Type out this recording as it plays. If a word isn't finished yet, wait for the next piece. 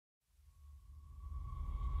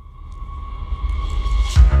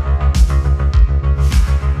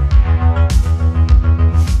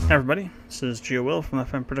Hi everybody, this is Will from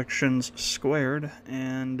Productions²,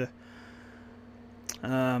 and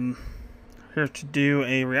here to do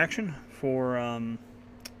a reaction for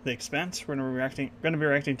the Expanse. We're going to be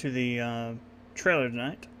reacting to the trailer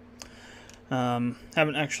tonight.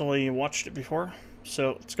 Haven't actually watched it before,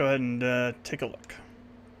 so let's go ahead and take a look.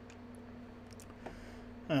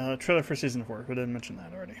 Trailer for season 4. We didn't mention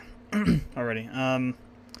that already. A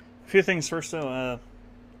few things first, though.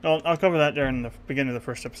 I'll cover that during the beginning of the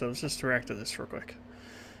first episode. Let's just react to this real quick.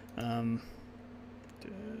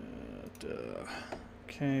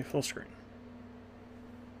 Okay, full screen.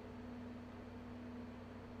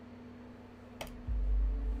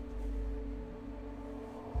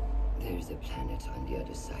 There's a planet on the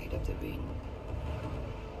other side of the ring.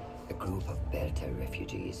 A group of Belter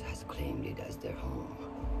refugees has claimed it as their home.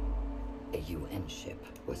 A UN ship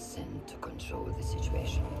was sent to control the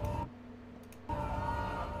situation.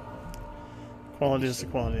 Quality is the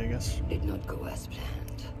quality, I guess. Did not go as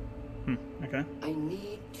planned. Okay. I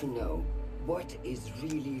need to know what is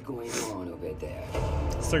really going on over there.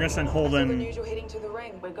 So they're going to send Holden,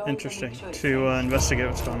 interesting, to investigate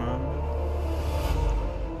what's going on.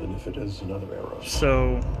 And if it is another arrow.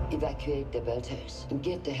 So... evacuate the Belters and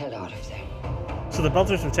get the hell out of there. So the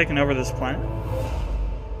Belters have taken over this planet?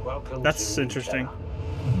 Welcome. That's interesting.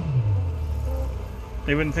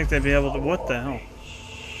 They wouldn't think they'd be able to... What the hell?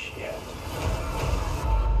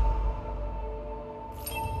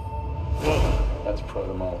 That's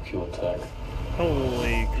proto-molecule tech.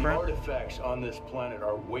 Holy crap. The artifacts on this planet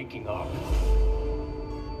are waking up.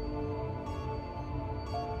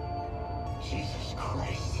 Jesus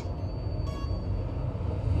Christ.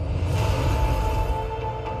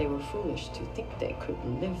 They were foolish to think they could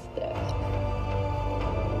live there.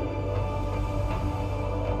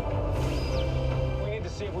 We need to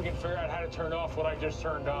see if we can figure out how to turn off what I just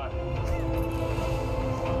turned on.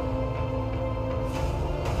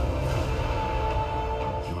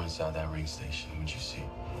 Inside that ring station, what'd you see?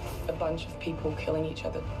 A bunch of people killing each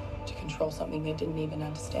other to control something they didn't even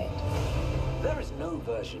understand. There is no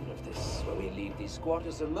version of this where we leave these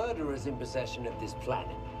squatters or murderers in possession of this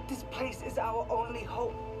planet. This place is our only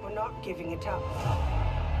hope. We're not giving it up.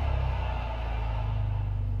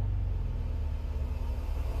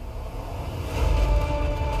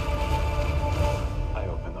 I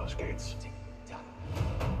opened those gates.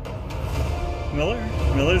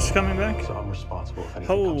 Miller's coming back? So I'm responsible if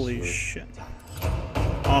anything Holy comes shit.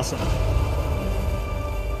 Awesome.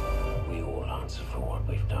 We all answer for what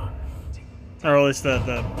we've done. Or at least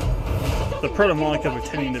the proto-molecule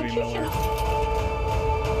pretending to be Miller.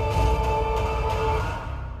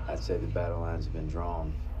 I'd say the battle lines have been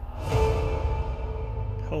drawn.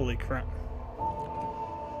 Holy crap.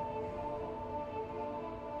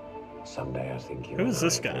 Someday I think you Who is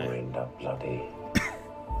this will guy? end up bloody.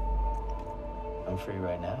 I'm free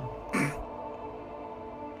right now.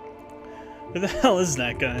 Who the hell is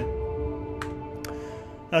that guy?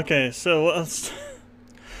 Okay, so let's...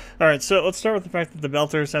 Alright, so let's start with the fact that the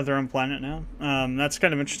Belters have their own planet now. That's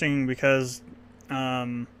kind of interesting because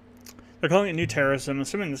they're calling it New Terra, so I'm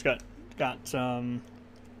assuming this got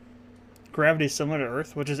gravity similar to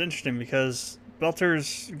Earth, which is interesting because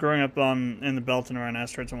Belters growing up in the belt and around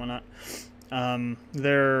asteroids and whatnot,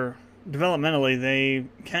 they're developmentally, they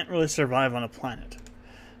can't really survive on a planet.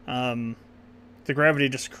 The gravity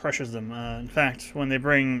just crushes them. In fact, when they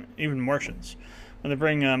bring even Martians,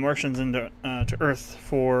 Martians into to Earth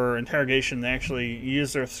for interrogation, they actually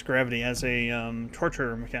use Earth's gravity as a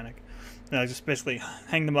torture mechanic. Just basically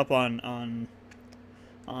hang them up on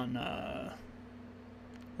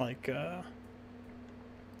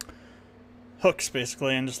hooks,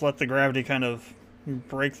 basically, and just let the gravity kind of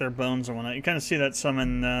break their bones and whatnot. You kind of see that some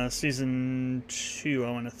in season 2.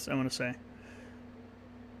 I want to say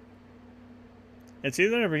it's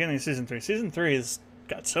either the beginning of season 3. Season 3 has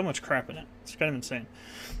got so much crap in it; it's kind of insane.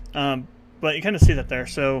 But you kind of see that there.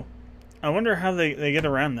 So I wonder how they get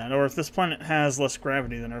around that, or if this planet has less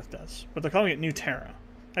gravity than Earth does. But they're calling it New Terra.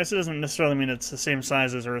 I guess it doesn't necessarily mean it's the same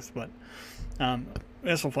size as Earth, but I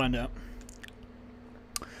guess we'll find out.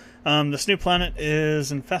 This new planet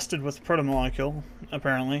is infested with proto-molecule,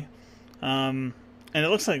 apparently. And it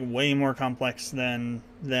looks like way more complex than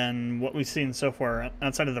what we've seen so far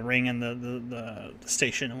outside of the ring and the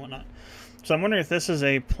station and whatnot. So I'm wondering if this is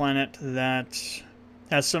a planet that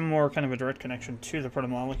has some more kind of a direct connection to the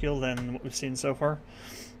proto-molecule than what we've seen so far.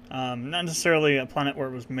 Not necessarily a planet where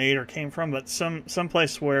it was made or came from, but some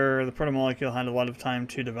place where the proto-molecule had a lot of time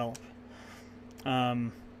to develop.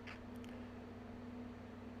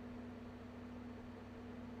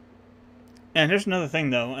 And here's another thing,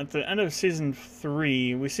 though. At the end of season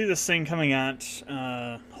 3, we see this thing coming at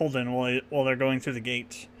Holden while they're going through the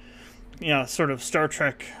gate. You know, sort of Star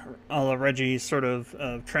Trek, a la Reggie, sort of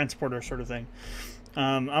transporter sort of thing.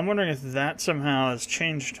 I'm wondering if that somehow has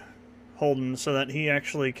changed Holden so that he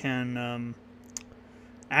actually can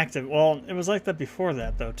active. Well, it was like that before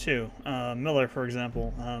that, though, too. Miller, for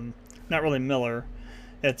example. Not really Miller.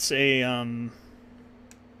 It's a,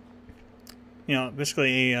 you know,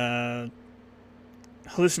 basically a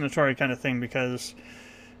hallucinatory kind of thing because,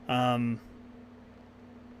 and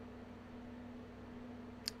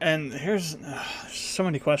here's so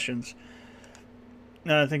many questions.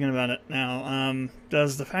 Now thinking about it now,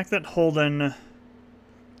 does the fact that Holden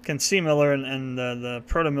can see Miller and the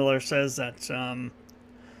proto-Miller says that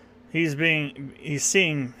he's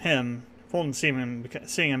seeing him, Holden seeing him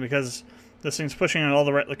because this thing's pushing in all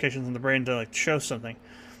the right locations in the brain to like show something.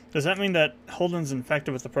 Does that mean that Holden's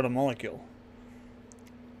infected with the proto-molecule?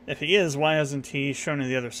 If he is, why hasn't he shown any of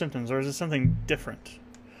the other symptoms, or is it something different?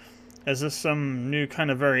 Is this some new kind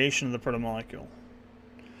of variation of the proto-molecule?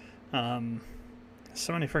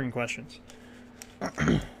 So many freaking questions.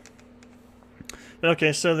 But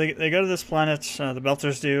okay, so they go to this planet, the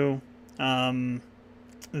Belters do. I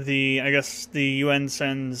guess the UN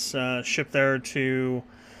sends a ship there to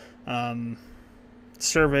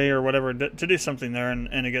survey or whatever, to do something there,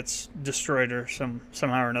 and it gets destroyed or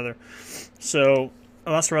somehow or another. So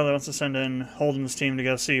Alastorella wants to send in Holden's team to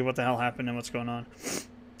go see what the hell happened and what's going on.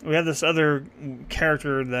 We have this other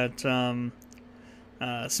character that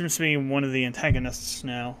seems to be one of the antagonists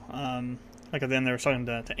now. Like at the end they were talking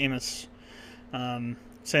to Amos, saying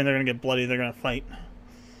they're going to get bloody, they're going to fight.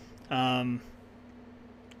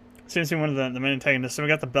 Seems to be one of the main antagonists. So we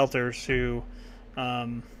got the Belters who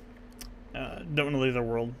don't want to leave their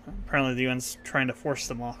world. Apparently the UN's trying to force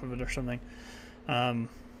them off of it or something. And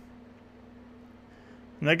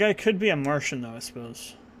that guy could be a Martian, though, I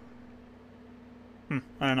suppose. I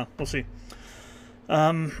don't know. We'll see.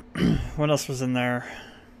 What else was in there?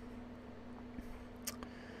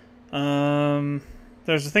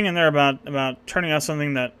 There's a thing in there about turning off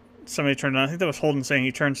something that somebody turned on. I think that was Holden saying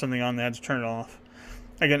he turned something on, they had to turn it off.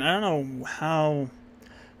 Again, I don't know how...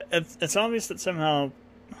 It's obvious that somehow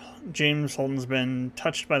James Holden's been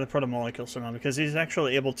touched by the proto-molecule somehow, because he's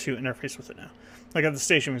actually able to interface with it now. Like at the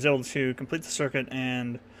station, he was able to complete the circuit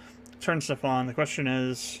and turn stuff on. The question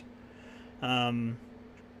is that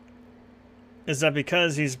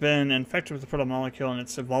because he's been infected with the proto-molecule and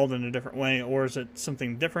it's evolved in a different way, or is it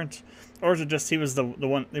something different? Or is it just he was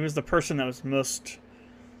the person that was most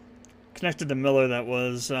connected to Miller, that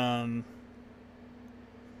was the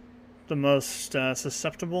most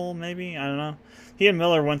susceptible, maybe? I don't know. He and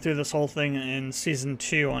Miller went through this whole thing in Season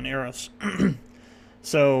 2 on Eros.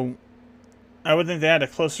 So I would think they had a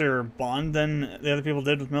closer bond than the other people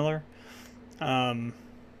did with Miller. So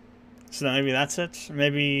maybe that's it.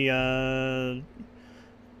 Maybe the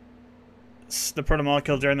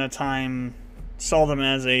proto-molecule during that time saw them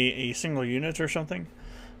as a single unit or something.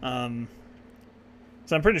 So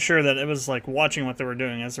I'm pretty sure that it was like watching what they were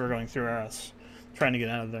doing as they were going through Eros, trying to get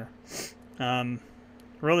out of there.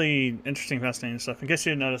 Really interesting, fascinating stuff. In case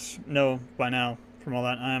you didn't know by now from all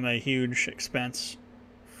that, I am a huge Expanse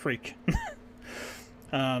freak.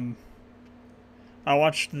 I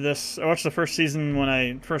watched the first season when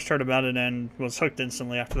I first heard about it and was hooked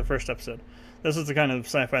instantly after the first episode. This is the kind of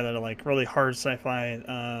sci-fi that I like, really hard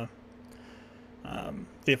sci-fi. The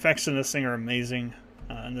effects in this thing are amazing,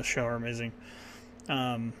 and this show are amazing.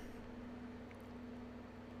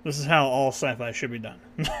 This is how all sci-fi should be done.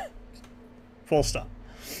 Full stop.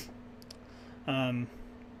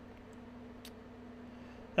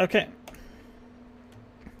 Okay.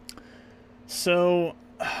 So,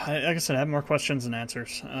 like I said, I have more questions and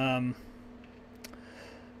answers.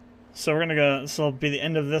 So we're gonna go. This will be the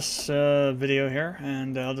end of this video here,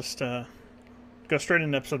 and I'll just go straight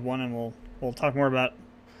into episode 1, and we'll talk more about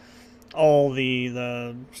all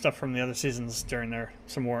the stuff from the other seasons during there,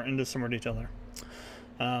 some more detail there.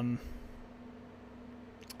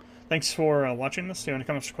 Thanks for watching this. If you have any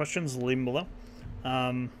comments or questions, leave them below.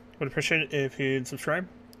 Would appreciate it if you'd subscribe.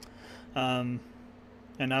 And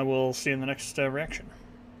I will see you in the next reaction.